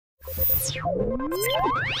Okay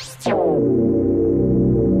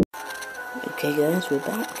guys, we're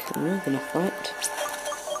back and we're gonna fight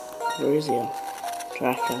Verizia,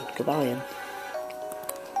 Draken, Kabalion.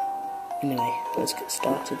 Anyway, let's get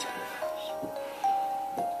started.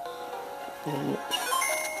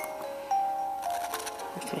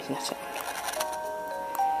 Let's make that sound.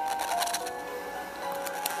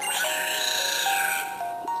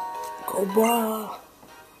 Cobra!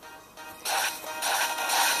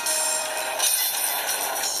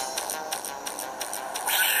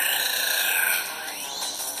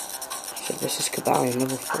 So this is Kabalion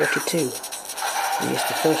level 42. And he's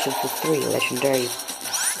the first of the 3 legendary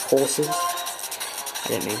horses. I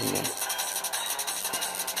don't even know.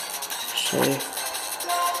 So,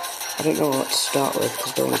 I don't know what to start with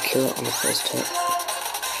because I don't want to kill it on the first hit.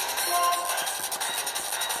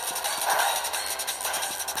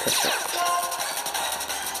 Perfect.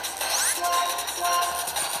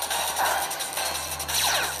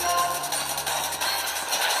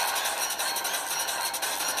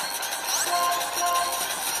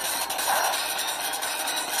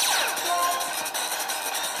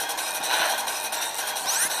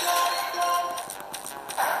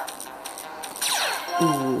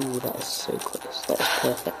 Ooh, that is so close. That is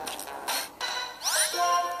perfect.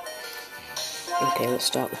 Okay, let's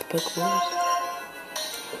start with the Pokeballs.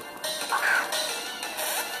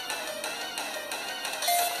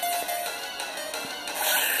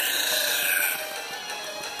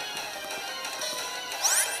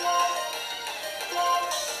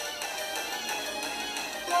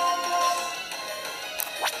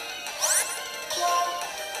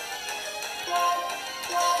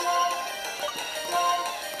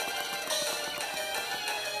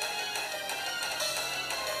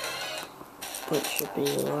 It should be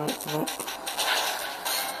alright for that.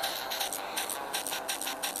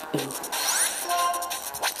 Ooh.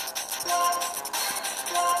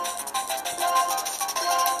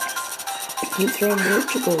 Keep throwing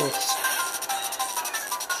Pokeballs.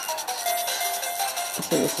 I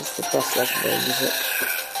think this is the best legendary music.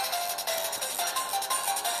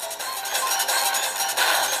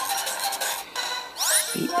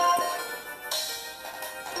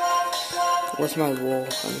 Where's my wall? I need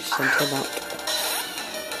to send him out.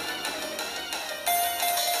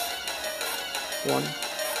 1,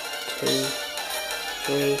 2,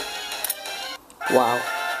 3. Wow.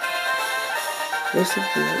 This would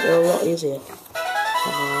be a lot easier.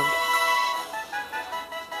 Come on.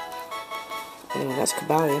 Anyway, that's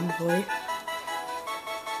Kabalion for you.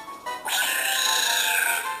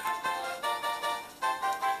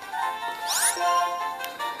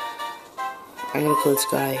 I'm gonna call this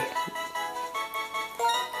guy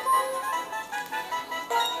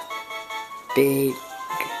Big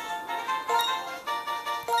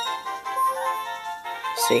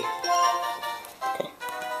C. Okay.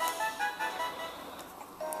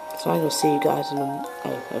 So I'm gonna see you guys in a...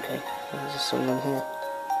 Oh, okay. There's someone here.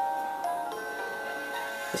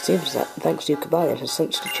 It seems that, thanks to Kabalion, has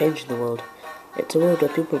essentially changed the world. It's a world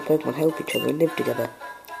where people and Pokemon help each other and live together.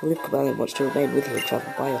 I believe Kabalion wants to remain with you and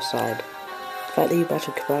travel by your side. The fact that you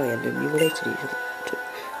battled Kabalion and you related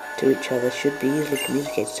to each other should be easily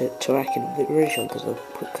communicated to Tarak and Viridian because of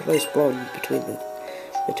the close bond between the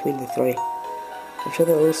 3. I'm sure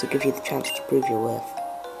they'll also give you the chance to prove your worth.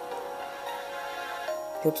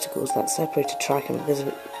 The obstacles that separated Tarak and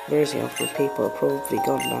Viridian from people are probably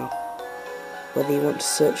gone now. Whether you want to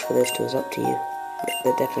search for those two is up to you.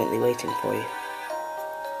 They're definitely waiting for you.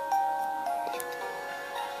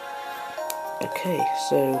 Okay,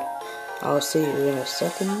 so I'll see you in a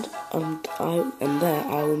second, and there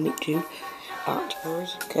I will meet you at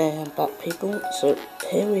Okay, I'm back, people. So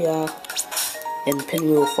here we are in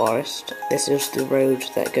Pinwheel Forest. This is the road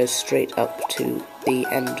that goes straight up to the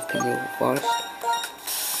end of Pinwheel Forest.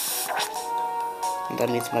 And that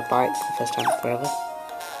means my bike for the first time forever.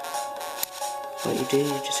 What you do,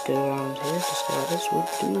 you just go around here, just go like this.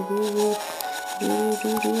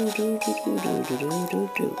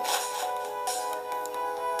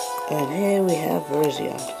 And here we have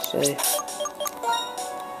Verizia. So this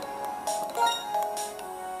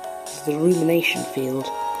is the rumination field.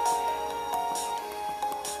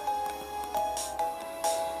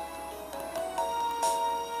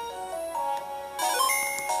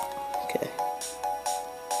 Okay.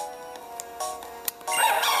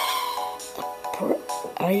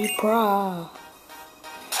 Pra.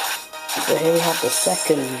 So here we have the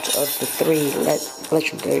second of the 3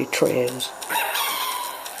 legendary trios.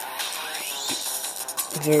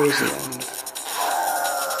 Verizia.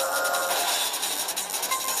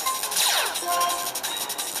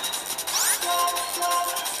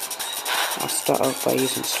 start off by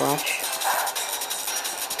using Slash.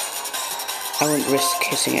 I wouldn't risk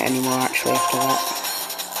hitting it anymore actually after that.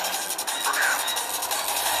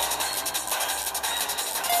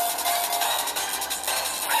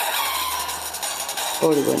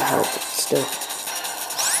 Probably wouldn't help, but still.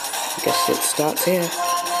 I guess it starts here.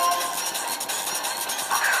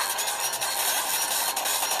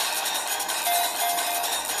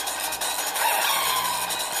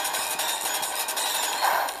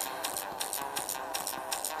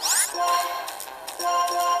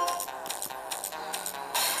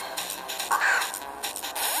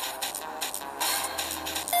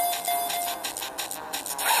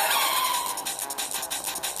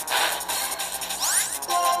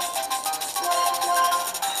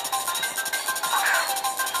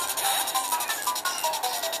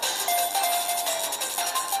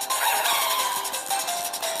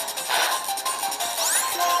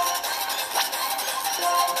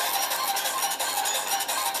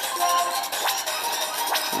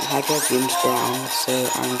 Hydrogen's down, so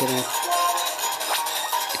I'm gonna...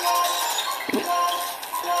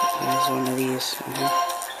 There's one of these.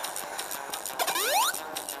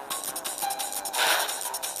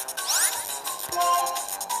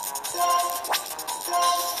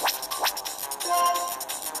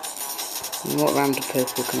 And what random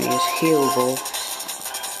purple can I use? Heal Ball.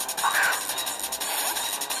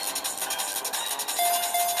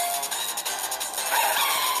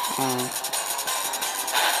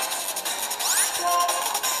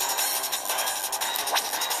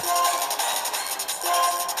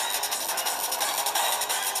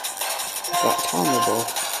 That timer ball.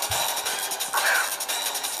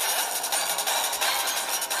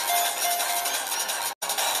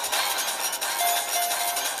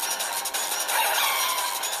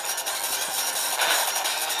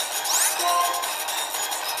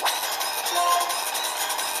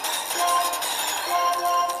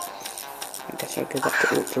 I guess I'll go back to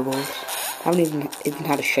Ultra Balls. I haven't even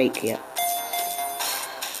had a shake yet.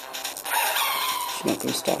 Just not going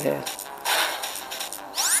to start here.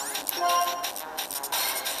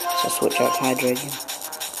 So switch out to Hydrogen.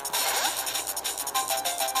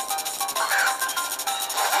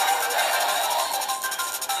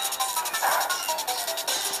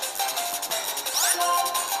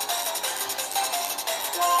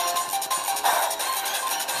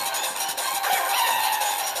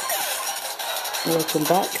 Welcome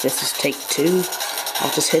back, this is take 2.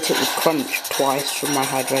 I've just hit it with Crunch twice from my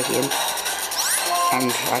Hydrogen,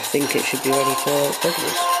 and I think it should be ready for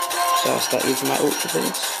regulars. So I'll start using my Ultra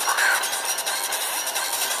Balls.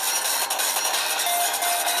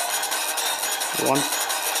 One,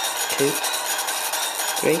 2,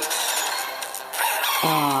 3.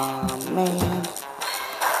 Ah man.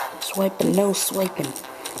 Swiping, no swiping.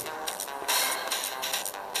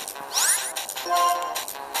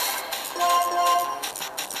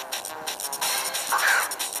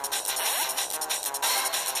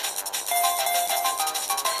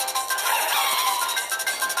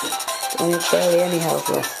 Only barely any health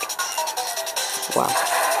left. Wow.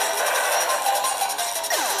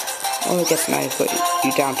 Well, I guess now you've got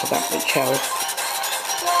you down to that much health.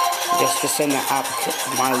 I guess just send that advocate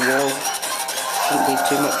on my wall shouldn't be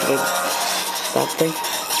too much of a bad thing.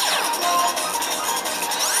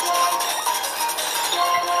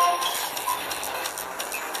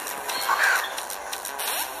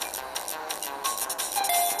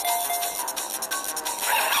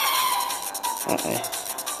 Uh-oh.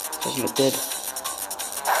 Doesn't look good.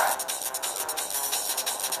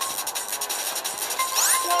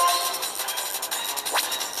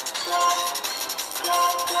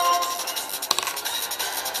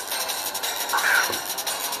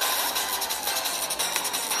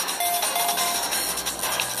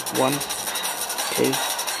 One, 2,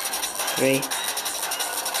 3.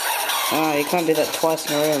 Ah, you can't do that twice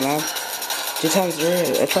in a row, man. 2 times in a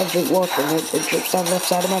row. I tried to drink water and it drips down the left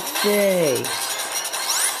side of my face.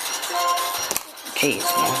 Jeez,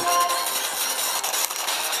 man.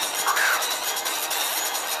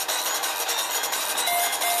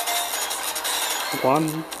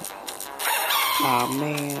 One. Ah,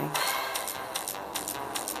 man.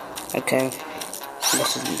 Okay.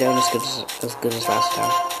 This isn't going as good as last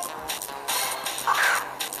time.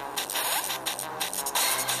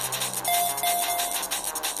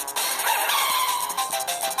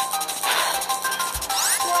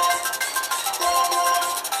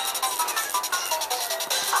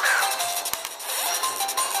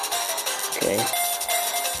 Okay.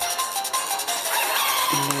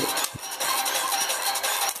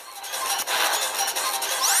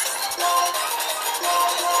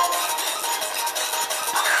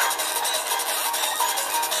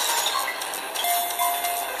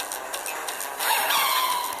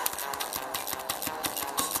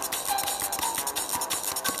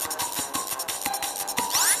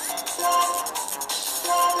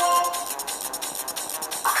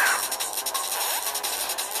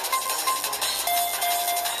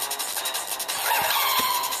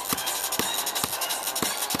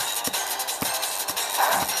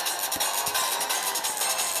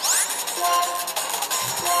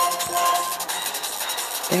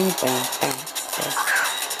 Bang, bang, bang, bang.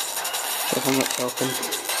 If I'm not talking,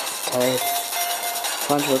 tired.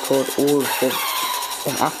 Trying to record all of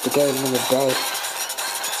an Aftergame in a day.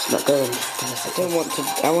 It's not going because I don't want to.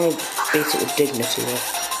 I want to beat it with dignity here.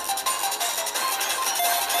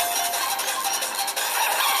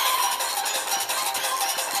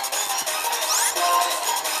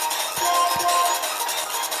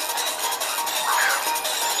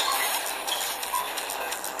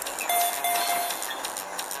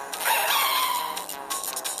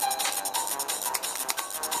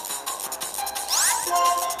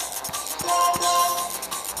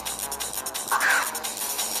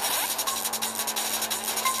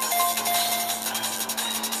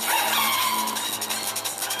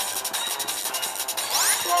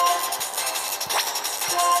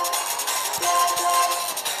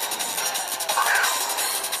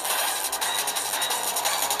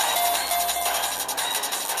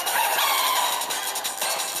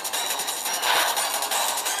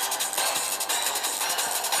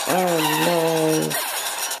 Oh no.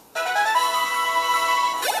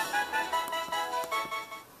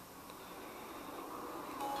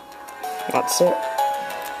 That's it.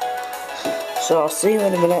 So I'll see you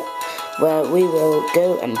in a minute where we will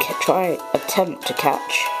go and attempt to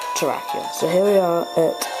catch Terrakion. So here we are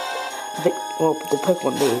at the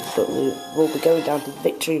Pokemon League, but we will be going down to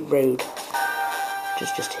Victory Road, which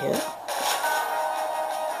is just here.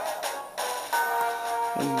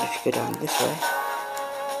 And if you go down this way,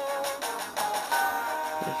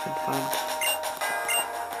 you can find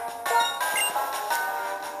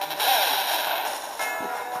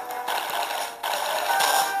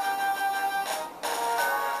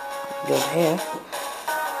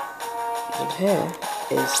and here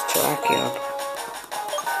is Terrakion.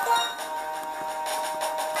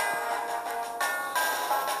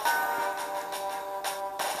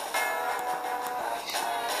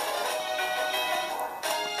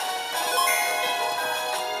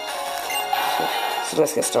 So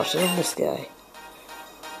let's get started on this guy.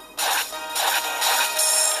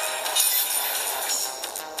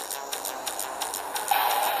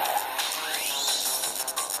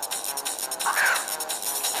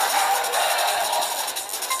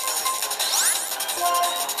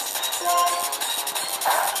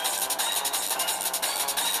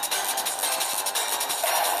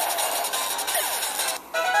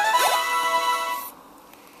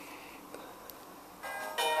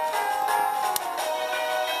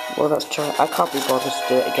 Well, that's I can't be bothered to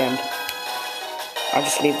do it again. I'll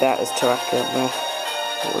just leave that as Terrakion there.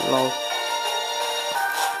 Lol.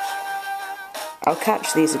 I'll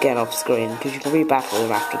catch these again off screen, because you can rebattle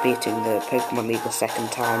them after beating the Pokemon League the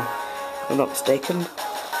second time, if I'm not mistaken.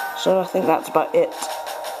 So I think that's about it.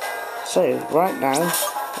 So, right now,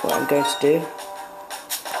 what I'm going to do,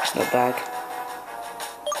 no bag,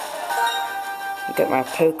 get my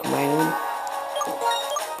Pokemon.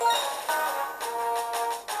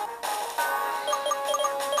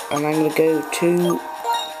 And I'm going to go to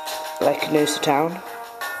Lekinosa Town.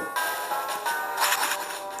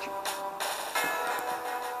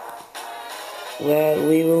 Where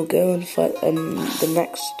we will go and fight the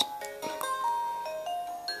next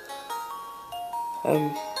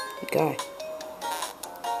guy.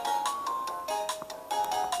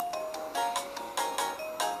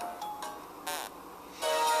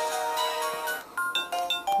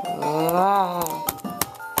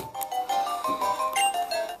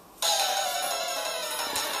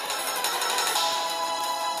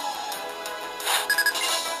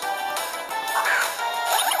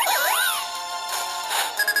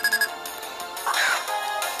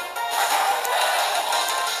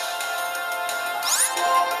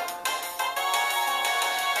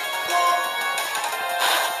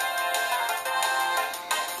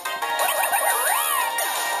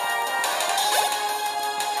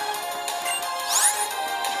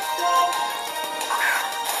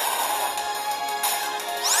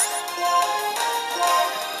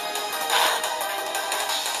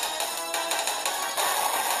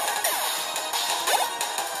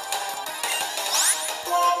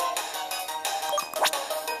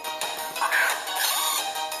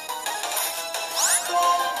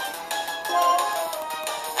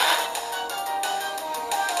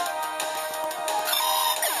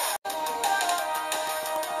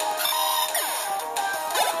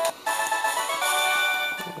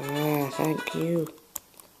 Thank you.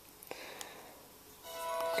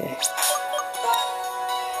 Okay.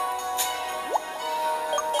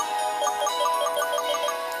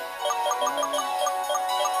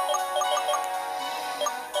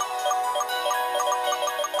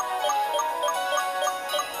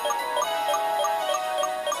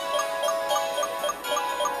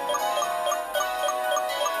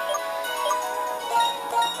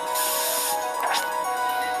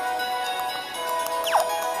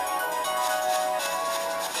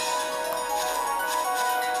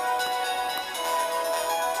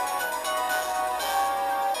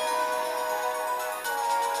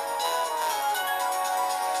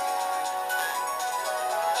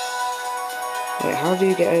 Wait, how do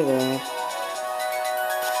you get over there?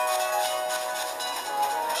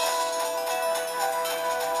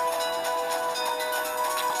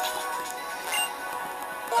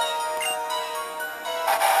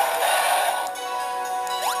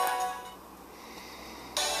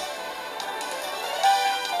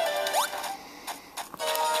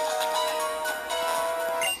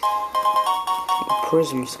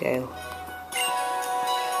 Prism scale.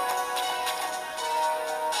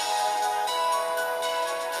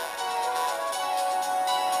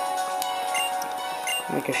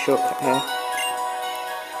 Make a shortcut here.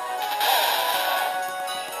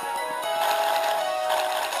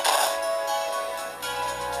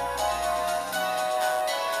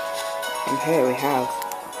 And here we have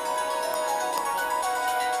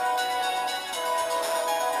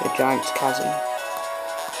the Giant's Chasm.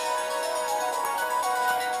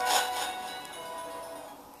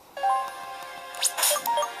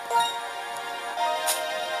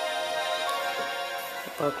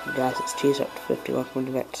 Welcome guys, it's Cheese up to 50, welcome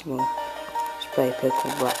to back to more. Let's play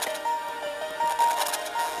Pokemon Black.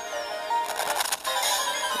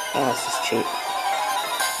 This is cheap.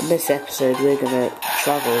 In this episode we're gonna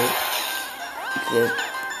travel the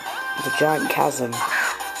Giant Chasm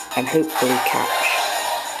and hopefully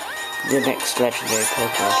catch the next legendary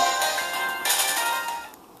Pokemon.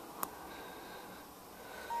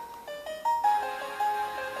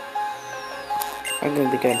 I'm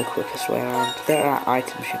going to be going the quickest way around. There are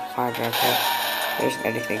items you can find around here. There isn't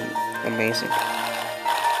anything amazing.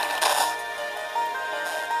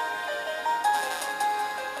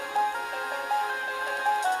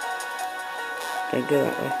 Don't go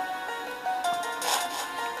that way.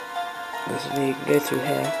 You can go through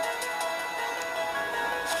here.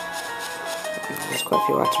 There's quite a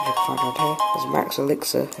few items you can find around here. There's a max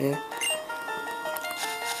elixir here.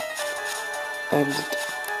 And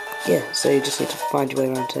yeah, so you just need to find your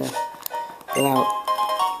way around here without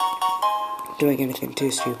doing anything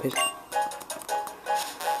too stupid.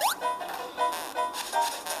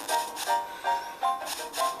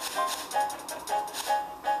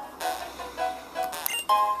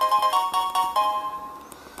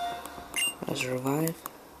 There's a revive.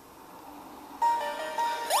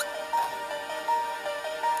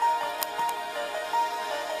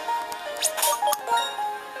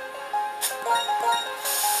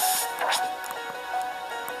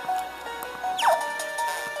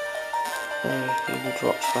 You need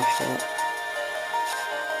Rock Smash for that.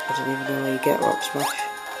 I don't even know where you get Rock Smash.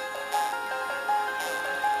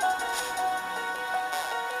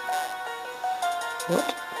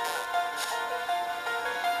 What?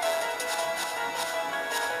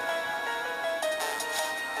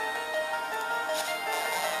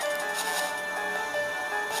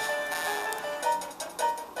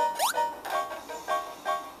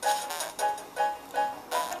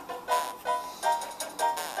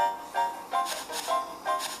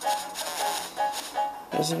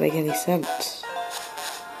 Doesn't make any sense.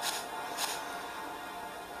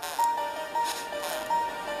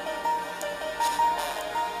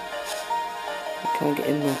 I can't get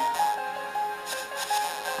in there.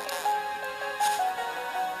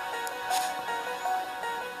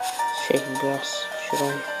 Shaking grass. Should I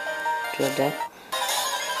do a death?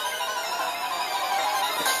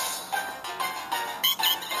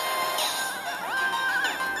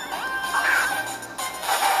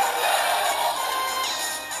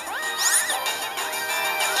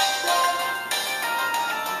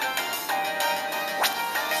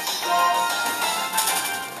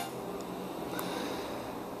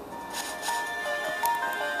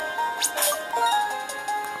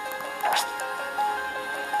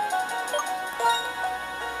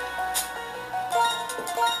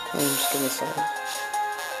 I'm just gonna say.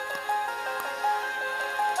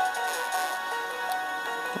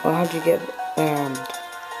 Well, how'd you get around?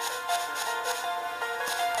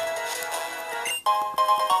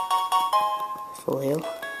 Full heal.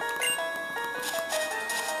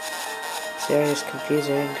 This area is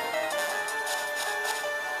confusing.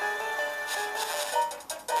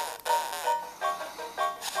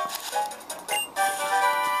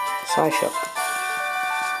 Psyshock.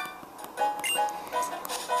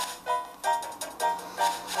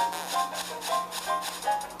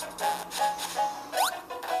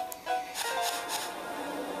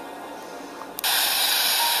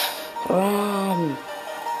 Run!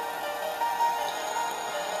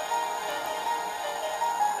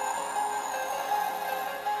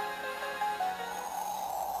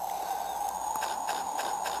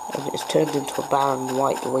 And it's turned into a barren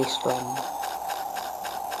white wasteland.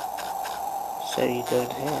 So you go in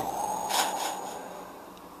here.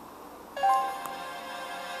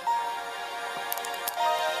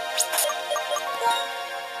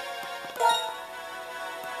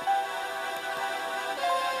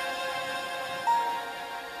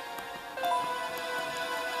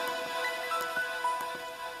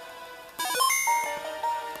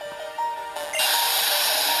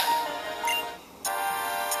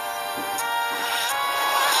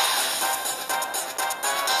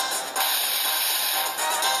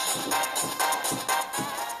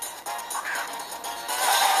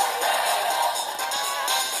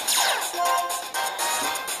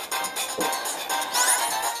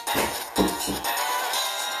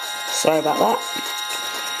 Sorry about that.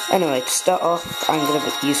 Anyway, to start off, I'm going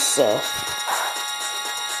to use Surf.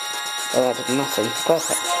 Oh, that did nothing.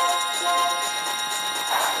 Perfect.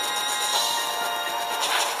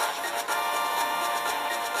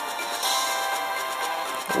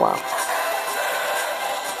 Wow.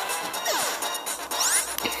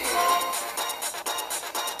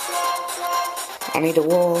 I need a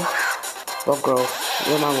wall. Log roll.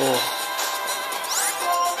 You're my wall.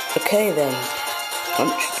 Okay then.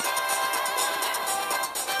 Punch.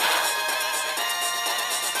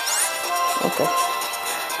 Okay.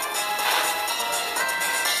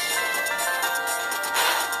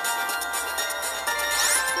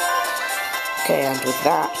 Okay, and with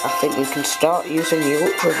that, I think we can start using the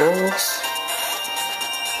Ultra Balls.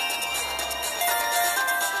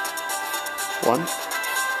 1,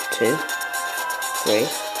 2, 3.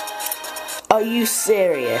 Are you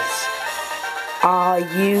serious? Are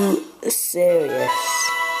you serious?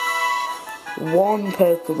 1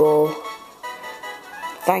 Pokeball.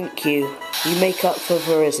 Thank you. You make up for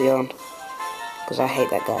Virizion. Because I hate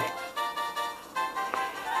that guy.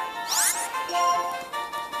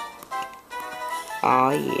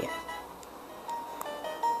 Ah, yeah.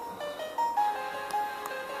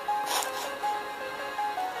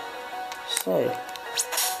 So,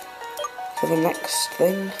 for the next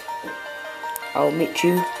thing, I'll meet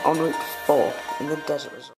you on Route 4 in the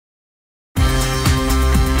desert resort.